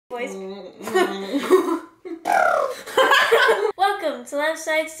Boys. Welcome to Left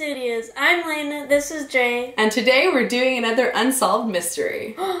Side Studios. I'm Lena, this is Dre. And today we're doing another unsolved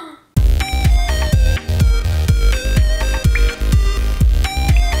mystery.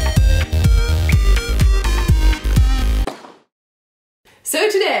 So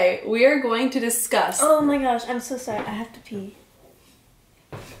today we are going to discuss... Oh my gosh, I'm so sorry. I have to pee.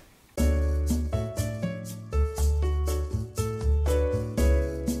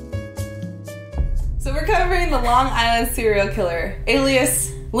 So we're covering the Long Island serial killer,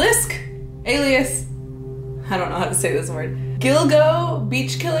 alias Lisk, alias... I don't know how to say this word. Gilgo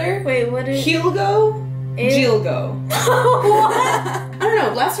Beach Killer? Wait, what is... Gilgo? Gilgo. What? I don't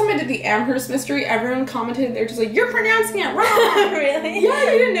know, last time I did the Amherst mystery, everyone commented, they're just like, you're pronouncing it wrong! Really?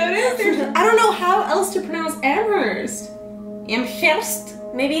 Yeah, you didn't notice? I don't know how else to pronounce Amherst. Amherst?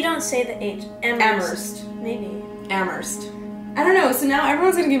 Maybe you don't say the H. Amherst. Maybe. Amherst. I don't know, so now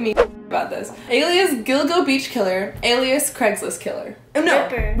everyone's gonna give me about this. Alias Gilgo Beach Killer, alias Craigslist Killer. Oh no,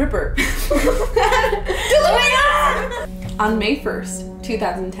 Ripper. On May 1st,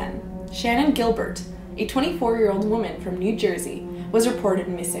 2010, Shannon Gilbert, a 24-year-old woman from New Jersey, was reported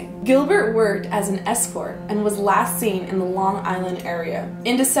missing. Gilbert worked as an escort and was last seen in the Long Island area.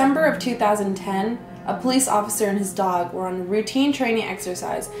 In December of 2010, a police officer and his dog were on a routine training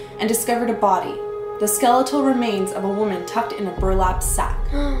exercise and discovered a body, the skeletal remains of a woman tucked in a burlap sack.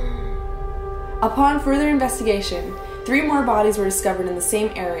 Upon further investigation, 3 more bodies were discovered in the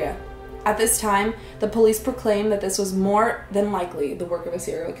same area. At this time, the police proclaimed that this was more than likely the work of a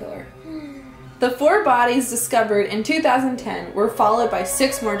serial killer. The 4 bodies discovered in 2010 were followed by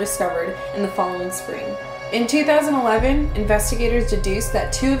 6 more discovered in the following spring. In 2011, investigators deduced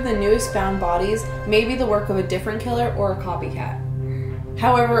that 2 of the newest found bodies may be the work of a different killer or a copycat.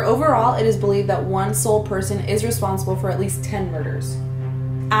 However, overall, it is believed that one sole person is responsible for at least 10 murders.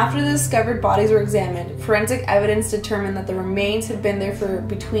 After the discovered bodies were examined, forensic evidence determined that the remains had been there for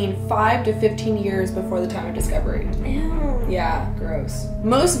between 5 to 15 years before the time of discovery. Ew. Yeah, gross.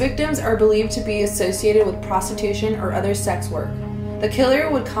 Most victims are believed to be associated with prostitution or other sex work. The killer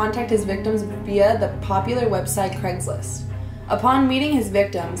would contact his victims via the popular website Craigslist. Upon meeting his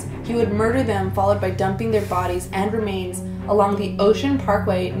victims, he would murder them, followed by dumping their bodies and remains along the Ocean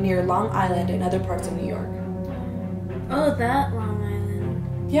Parkway near Long Island and other parts of New York. Oh, that Long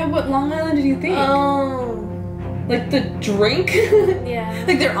Island. Yeah, what Long Island did you think? Oh. Like the drink? Yeah.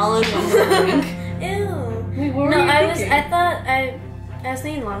 Like they're all in one drink? Ew. Wait, what were no, you thinking? I was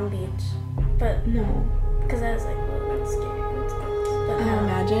thinking Long Beach, but No. because I was like, well, that's scary. That's close. But no.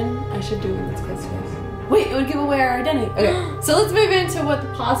 Imagine I should do one that's close to us. Wait, it would give away our identity. Okay, so let's move into what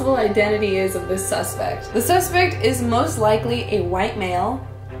the possible identity is of this suspect. The suspect is most likely a white male,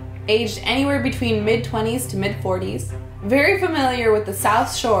 aged anywhere between mid-20s to mid-40s, very familiar with the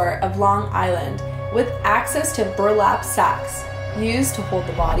South Shore of Long Island, with access to burlap sacks used to hold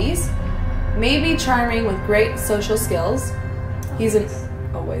the bodies, maybe charming with great social skills. He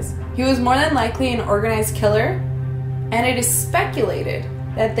was more than likely an organized killer, and it is speculated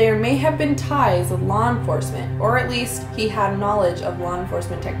that there may have been ties with law enforcement, or at least he had knowledge of law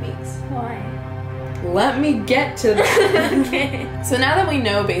enforcement techniques. Why? Let me get to that. Okay. So now that we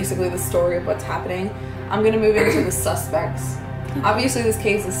know basically the story of what's happening, I'm gonna move into the suspects. Obviously this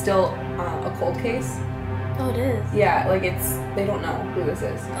case is still a cold case. Oh, it is? Yeah, like they don't know who this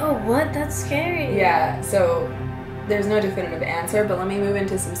is. Oh, what? That's scary. Yeah, so there's no definitive answer, but let me move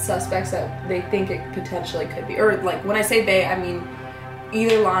into some suspects that they think it potentially could be. Or like, when I say they, I mean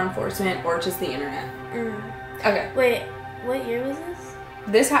either law enforcement or just the internet. Okay. Wait, what year was this?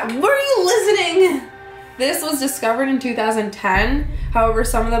 Were you listening? This was discovered in 2010. However,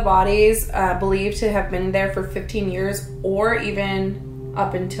 some of the bodies believed to have been there for 15 years or even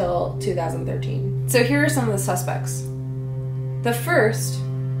up until 2013. So here are some of the suspects. The first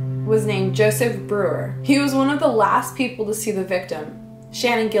was named Joseph Brewer. He was one of the last people to see the victim,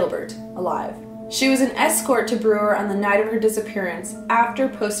 Shannon Gilbert, alive. She was an escort to Brewer on the night of her disappearance after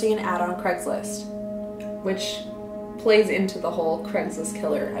posting an ad on Craigslist, which plays into the whole Craigslist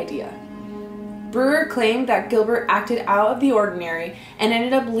killer idea. Brewer claimed that Gilbert acted out of the ordinary and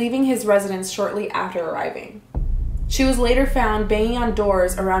ended up leaving his residence shortly after arriving. She was later found banging on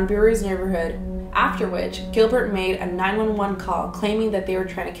doors around Brewer's neighborhood, after which Gilbert made a 911 call claiming that they were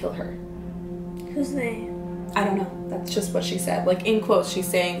trying to kill her. Who's they? I don't know. That's just what she said. Like, in quotes, she's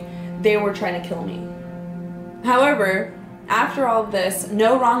saying, they were trying to kill me. However, after all of this,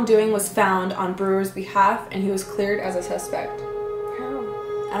 no wrongdoing was found on Brewer's behalf and he was cleared as a suspect.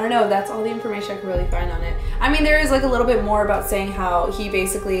 How? I don't know, that's all the information I could really find on it. I mean, there is like a little bit more about saying how he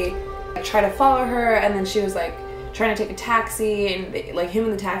basically tried to follow her and then she was like trying to take a taxi, and him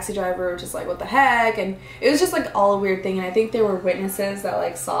and the taxi driver were just like, what the heck? And it was just like all a weird thing. And I think there were witnesses that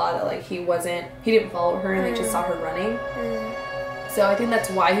like saw that like he didn't follow her, and they just saw her running. So I think that's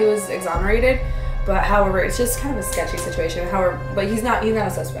why he was exonerated. But however, it's just kind of a sketchy situation. However, but he's not a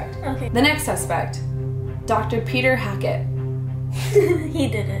suspect. Okay. The next suspect, Dr. Peter Hackett. He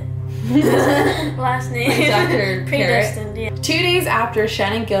did it. Last name. Dr. Predestined, yeah. 2 days after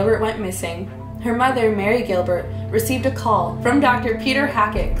Shannon Gilbert went missing, her mother, Mary Gilbert, received a call from Dr. Peter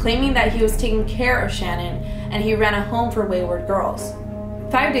Hackett claiming that he was taking care of Shannon and he ran a home for wayward girls.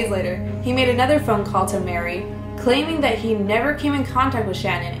 5 days later, he made another phone call to Mary, claiming that he never came in contact with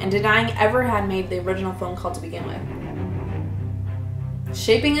Shannon and denying ever had made the original phone call to begin with.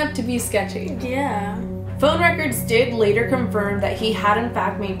 Shaping up to be sketchy. Yeah. Phone records did later confirm that he had in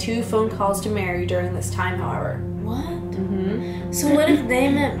fact made 2 phone calls to Mary during this time, however. What? Mm-hmm. So what if they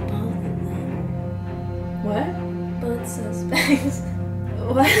meant both of them? What? Both suspects.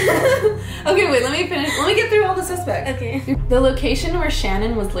 What? Okay, wait, let me finish. Let me get through all the suspects. Okay. The location where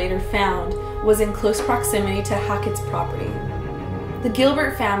Shannon was later found was in close proximity to Hackett's property. The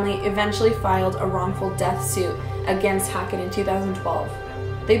Gilbert family eventually filed a wrongful death suit against Hackett in 2012.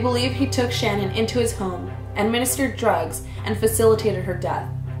 They believe he took Shannon into his home, administered drugs, and facilitated her death,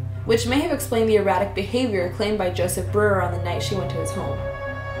 which may have explained the erratic behavior claimed by Joseph Brewer on the night she went to his home.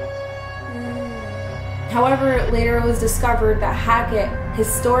 However, later it was discovered that Hackett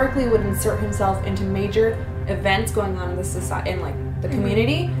historically would insert himself into major events going on in the society, in the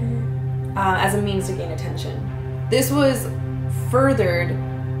community, as a means to gain attention. This was furthered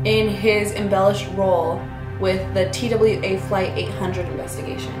in his embellished role with the TWA Flight 800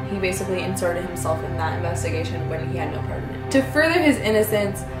 investigation. He basically inserted himself in that investigation when he had no part in it. To further his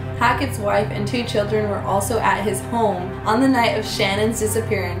innocence, Hackett's wife and 2 children were also at his home on the night of Shannon's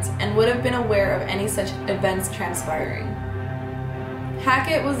disappearance and would have been aware of any such events transpiring.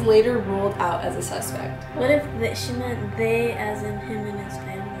 Hackett was later ruled out as a suspect. What if she meant they as in him and his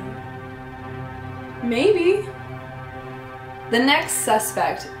family? Maybe. The next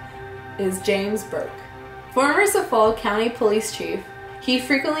suspect is James Burke. Former Suffolk County Police Chief, he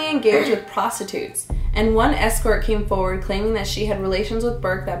frequently engaged with prostitutes, and one escort came forward claiming that she had relations with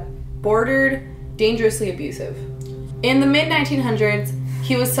Burke that bordered dangerously abusive. In the mid-1900s,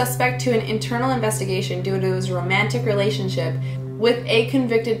 he was suspect to an internal investigation due to his romantic relationship with a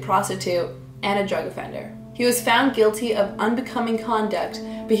convicted prostitute and a drug offender. He was found guilty of unbecoming conduct,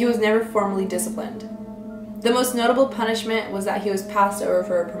 but he was never formally disciplined. The most notable punishment was that he was passed over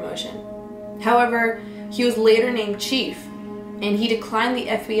for a promotion. However, he was later named chief, and he declined the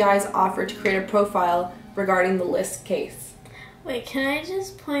FBI's offer to create a profile regarding the List case. Wait, can I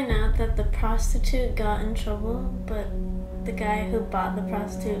just point out that the prostitute got in trouble, but the guy who bought the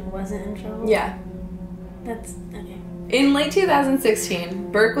prostitute wasn't in trouble? Yeah. That's okay. In late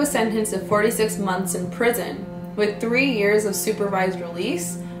 2016, Burke was sentenced to 46 months in prison with 3 years of supervised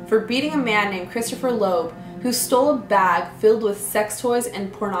release for beating a man named Christopher Loeb who stole a bag filled with sex toys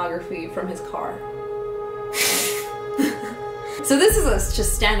and pornography from his car. So this is a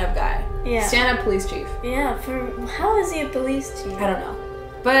just stand-up guy. Yeah. Stand-up police chief. Yeah, how is he a police chief? I don't know.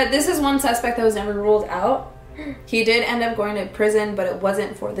 But this is one suspect that was never ruled out. He did end up going to prison, but it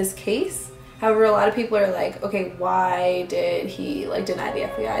wasn't for this case. However, a lot of people are like, okay, why did he deny the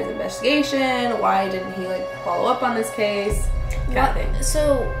FBI's investigation? Why didn't he follow up on this case? Kind of thing.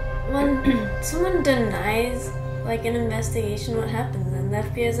 So when someone denies an investigation, what happens then? The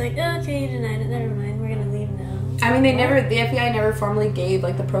FBI is like, oh, okay, you denied it, never mind, we're gonna leave now. I mean, the FBI never formally gave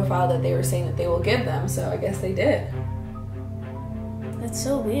the profile that they were saying that they will give them, so I guess they did. That's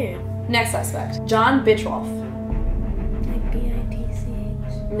so weird. Next suspect, John Bittrolff. Like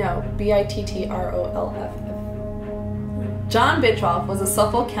B-I-T-C-H? No, Bittrolff. John Bittrolff was a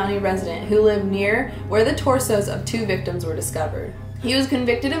Suffolk County resident who lived near where the torsos of 2 victims were discovered. He was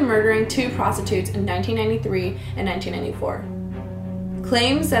convicted of murdering 2 prostitutes in 1993 and 1994.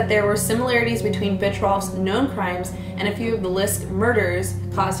 Claims that there were similarities between Bittrolff's known crimes and a few of the List murders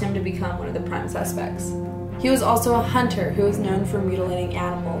caused him to become one of the prime suspects. He was also a hunter who was known for mutilating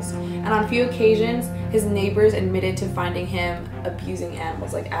animals, and on a few occasions, his neighbors admitted to finding him abusing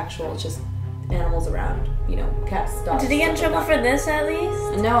animals, actual just animals around, cats, dogs. Did he get in trouble for this at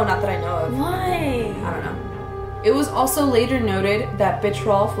least? No, not that I know of. Why? I don't know. It was also later noted that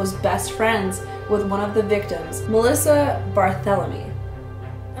Bittrolff was best friends with one of the victims, Melissa Barthélemy.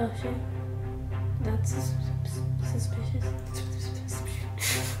 Oh shit. That's suspicious.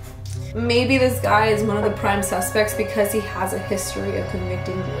 Maybe this guy is one of the prime suspects because he has a history of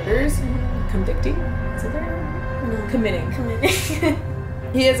convicting murders. Convicting? Is it there? No. Committing.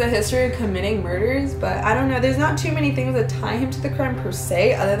 He has a history of committing murders, but I don't know. There's not too many things that tie him to the crime per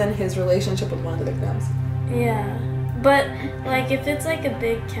se, other than his relationship with one of the victims. Yeah. But, like, if it's, like, a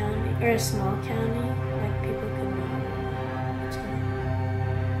big county, or a small county, like, people could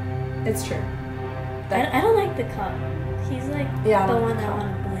know. It's true. I don't like the cop. He's, like, the one I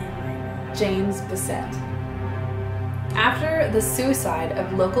want to blame right now. James Bissett. After the suicide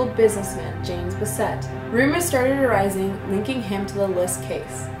of local businessman James Bissett, rumors started arising linking him to the List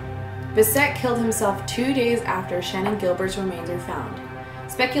case. Bissett killed himself 2 days after Shannon Gilbert's remains were found.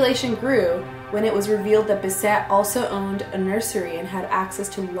 Speculation grew when it was revealed that Bissett also owned a nursery and had access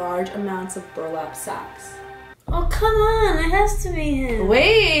to large amounts of burlap sacks. Oh, come on! It has to be him.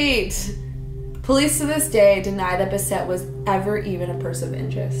 Wait! Police to this day deny that Bissett was ever even a person of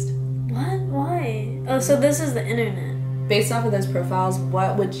interest. What? Why? Oh, so this is the internet. Based off of those profiles,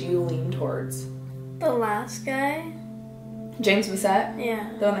 what would you lean towards? The last guy? James Bissett?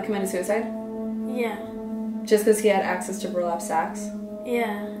 Yeah. The one that committed suicide? Yeah. Just because he had access to burlap sacks?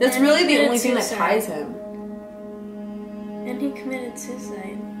 Yeah. That's and really the only thing suicide. that ties him. And he committed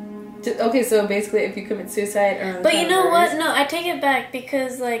suicide. Okay, so basically if you commit suicide... But you know what? No, I take it back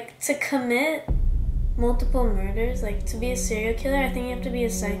because, like, to commit multiple murders, like, to be a serial killer, I think you have to be a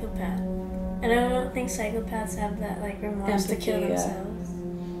psychopath. And I don't think psychopaths have that, like, remorse to kill themselves.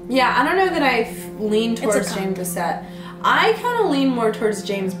 Yeah, I don't know that I lean towards James Bissett. I kind of lean more towards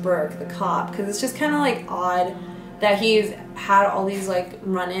James Burke, the cop, because it's just kind of, like, odd that he's had all these, like,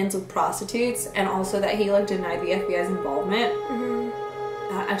 run-ins with prostitutes, and also that he, like, denied the FBI's involvement.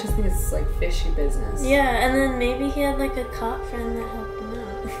 I just think it's, like, fishy business. Yeah, and then maybe he had, like, a cop friend that helped him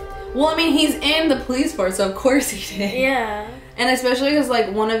out. Well, I mean, he's in the police force, so of course he did. Yeah. And especially because,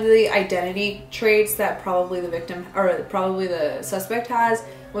 like, one of the identity traits that probably the victim, or probably the suspect has,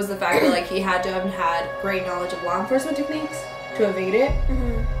 was the fact that, like, he had to have had great knowledge of law enforcement techniques to evade it.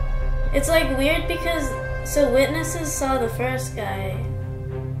 It's, like, weird because, so witnesses saw the first guy.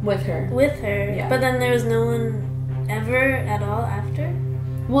 With her. Yeah. But then there was no one ever at all after?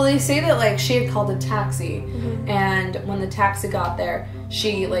 Well, they say that, like, she had called a taxi, and when the taxi got there,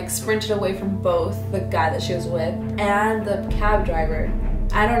 she, like, sprinted away from both the guy that she was with and the cab driver.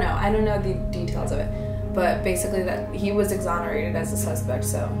 I don't know the details of it, but basically that he was exonerated as a suspect,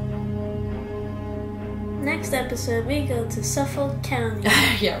 so. Next episode, we go to Suffolk County.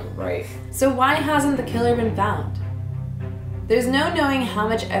 Yeah, right. So why hasn't the killer been found? There's no knowing how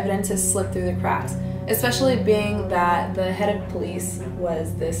much evidence has slipped through the cracks, especially being that the head of police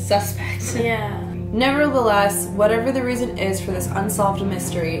was this suspect. Yeah. Nevertheless, whatever the reason is for this unsolved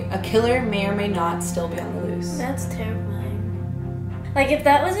mystery, a killer may or may not still be on the loose. That's terrifying. Like, if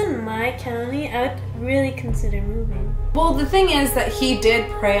that was in my county, I would really consider moving. Well, the thing is that he did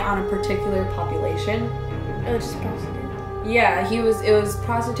prey on a particular population. Oh, just prostitutes. Yeah, it was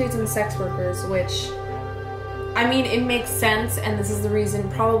prostitutes and sex workers, which, I mean, it makes sense, and this is the reason,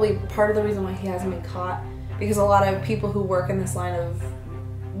 probably part of the reason why he hasn't been caught, because a lot of people who work in this line of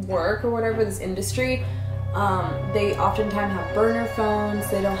work or whatever, this industry, they oftentimes have burner phones,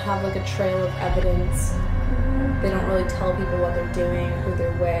 they don't have, like, a trail of evidence, they don't really tell people what they're doing, who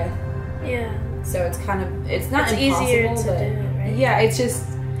they're with. Yeah. So it's kind of, it's not impossible, easier to but do it, right? Yeah, it's just,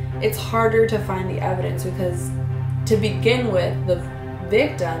 it's harder to find the evidence because to begin with, the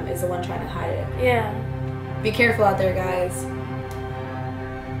victim is the one trying to hide it. Yeah. Be careful out there, guys.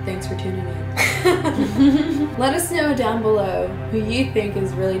 Thanks for tuning in. Let us know down below who you think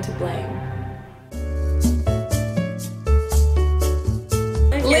is really to blame.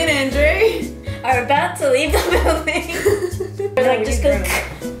 Okay. Lena and Dre are about to leave the building. Like, just go.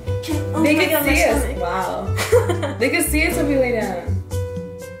 They can see us. Wow. They can see us if we lay down.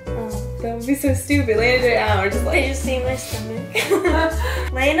 That would be so stupid. Lena and Dre out. We're just like. They just see my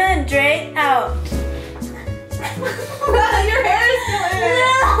stomach. Lena and Dre out. Your hair is still in.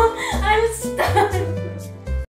 No!